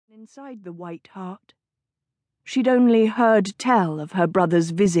inside the White Hart. She'd only heard tell of her brother's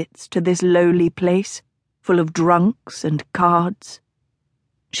visits to this lowly place, full of drunks and cards.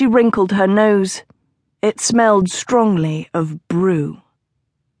 She wrinkled her nose. It smelled strongly of brew.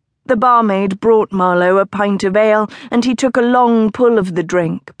 The barmaid brought Marlowe a pint of ale, and he took a long pull of the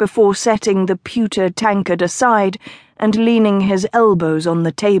drink before setting the pewter tankard aside and leaning his elbows on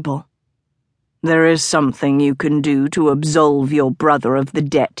the table. "There is something you can do to absolve your brother of the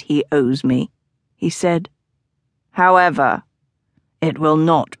debt he owes me," he said. "However, it will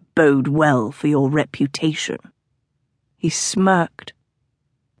not bode well for your reputation." He smirked.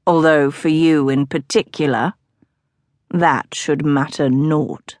 "Although for you in particular, that should matter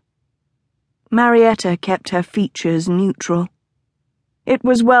naught." Marietta kept her features neutral. It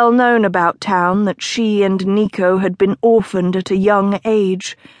was well known about town that she and Nico had been orphaned at a young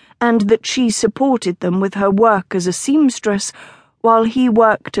age, and that she supported them with her work as a seamstress, while he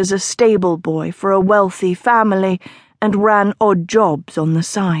worked as a stable boy for a wealthy family and ran odd jobs on the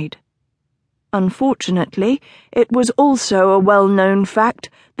side. Unfortunately, it was also a well-known fact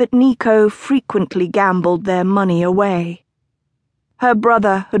that Nico frequently gambled their money away. Her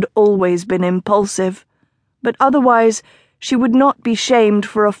brother had always been impulsive, but otherwise she would not be shamed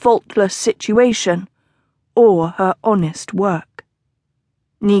for a faultless situation or her honest work.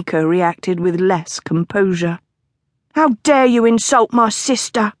 Nico reacted with less composure. "How dare you insult my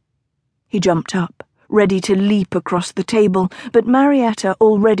sister?" He jumped up, ready to leap across the table, but Marietta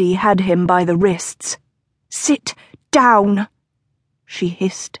already had him by the wrists. "Sit down," she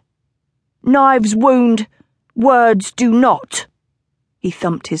hissed. "Knives wound, words do not." He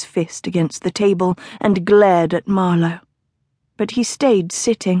thumped his fist against the table and glared at Marlowe. But he stayed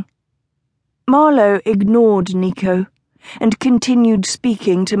sitting. Marlowe ignored Nico and continued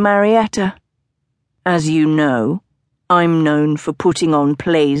speaking to Marietta. "As you know, I'm known for putting on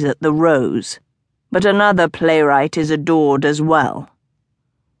plays at the Rose, but another playwright is adored as well.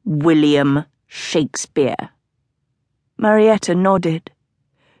 William Shakespeare." Marietta nodded.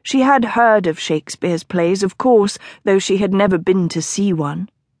 She had heard of Shakespeare's plays, of course, though she had never been to see one.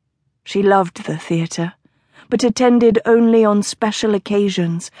 She loved the theatre, but attended only on special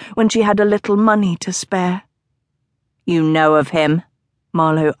occasions when she had a little money to spare. "You know of him?"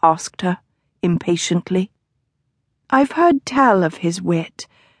 Marlowe asked her, impatiently. "I've heard tell of his wit,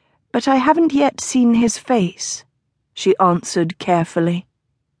 but I haven't yet seen his face," she answered carefully.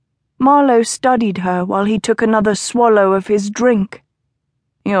 Marlowe studied her while he took another swallow of his drink.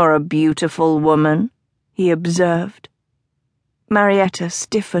 "You're a beautiful woman," he observed. Marietta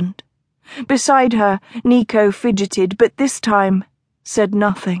stiffened. Beside her, Nico fidgeted, but this time said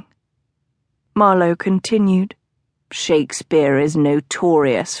nothing. Marlowe continued. "Shakespeare is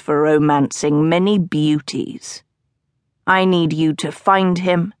notorious for romancing many beauties. I need you to find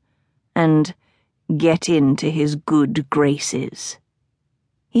him and get into his good graces.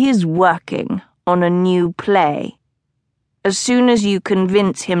 He is working on a new play. As soon as you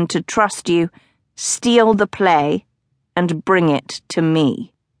convince him to trust you, steal the play and bring it to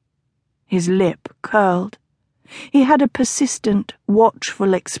me." His lip curled. He had a persistent,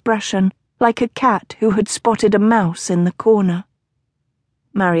 watchful expression, like a cat who had spotted a mouse in the corner.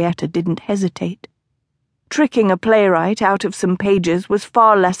 Marietta didn't hesitate. Tricking a playwright out of some pages was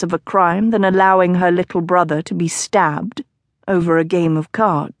far less of a crime than allowing her little brother to be stabbed over a game of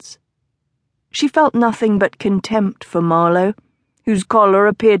cards. She felt nothing but contempt for Marlowe, whose collar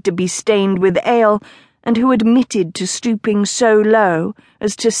appeared to be stained with ale, and who admitted to stooping so low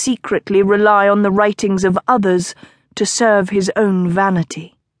as to secretly rely on the writings of others to serve his own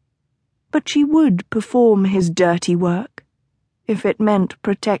vanity. But she would perform his dirty work, if it meant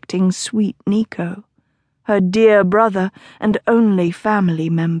protecting sweet Nico, her dear brother and only family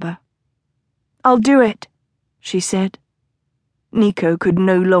member. "I'll do it," she said. Nico could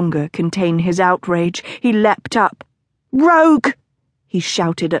no longer contain his outrage. He leapt up. "Rogue!" he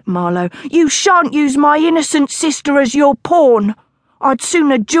shouted at Marlowe. "You shan't use my innocent sister as your pawn. I'd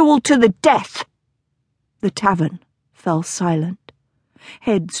sooner duel to the death." The tavern fell silent.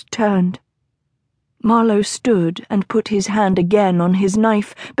 Heads turned. Marlowe stood and put his hand again on his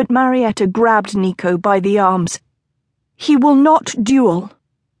knife, but Marietta grabbed Nico by the arms. "He will not duel,"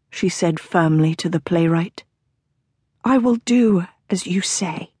 she said firmly to the playwright. "I will do as you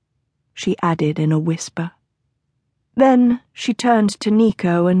say," she added in a whisper. Then she turned to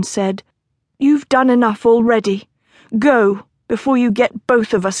Nico and said, "You've done enough already. Go, before you get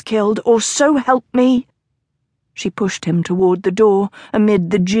both of us killed, or so help me." She pushed him toward the door,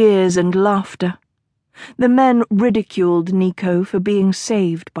 amid the jeers and laughter. The men ridiculed Nico for being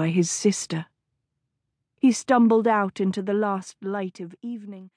saved by his sister. He stumbled out into the last light of evening.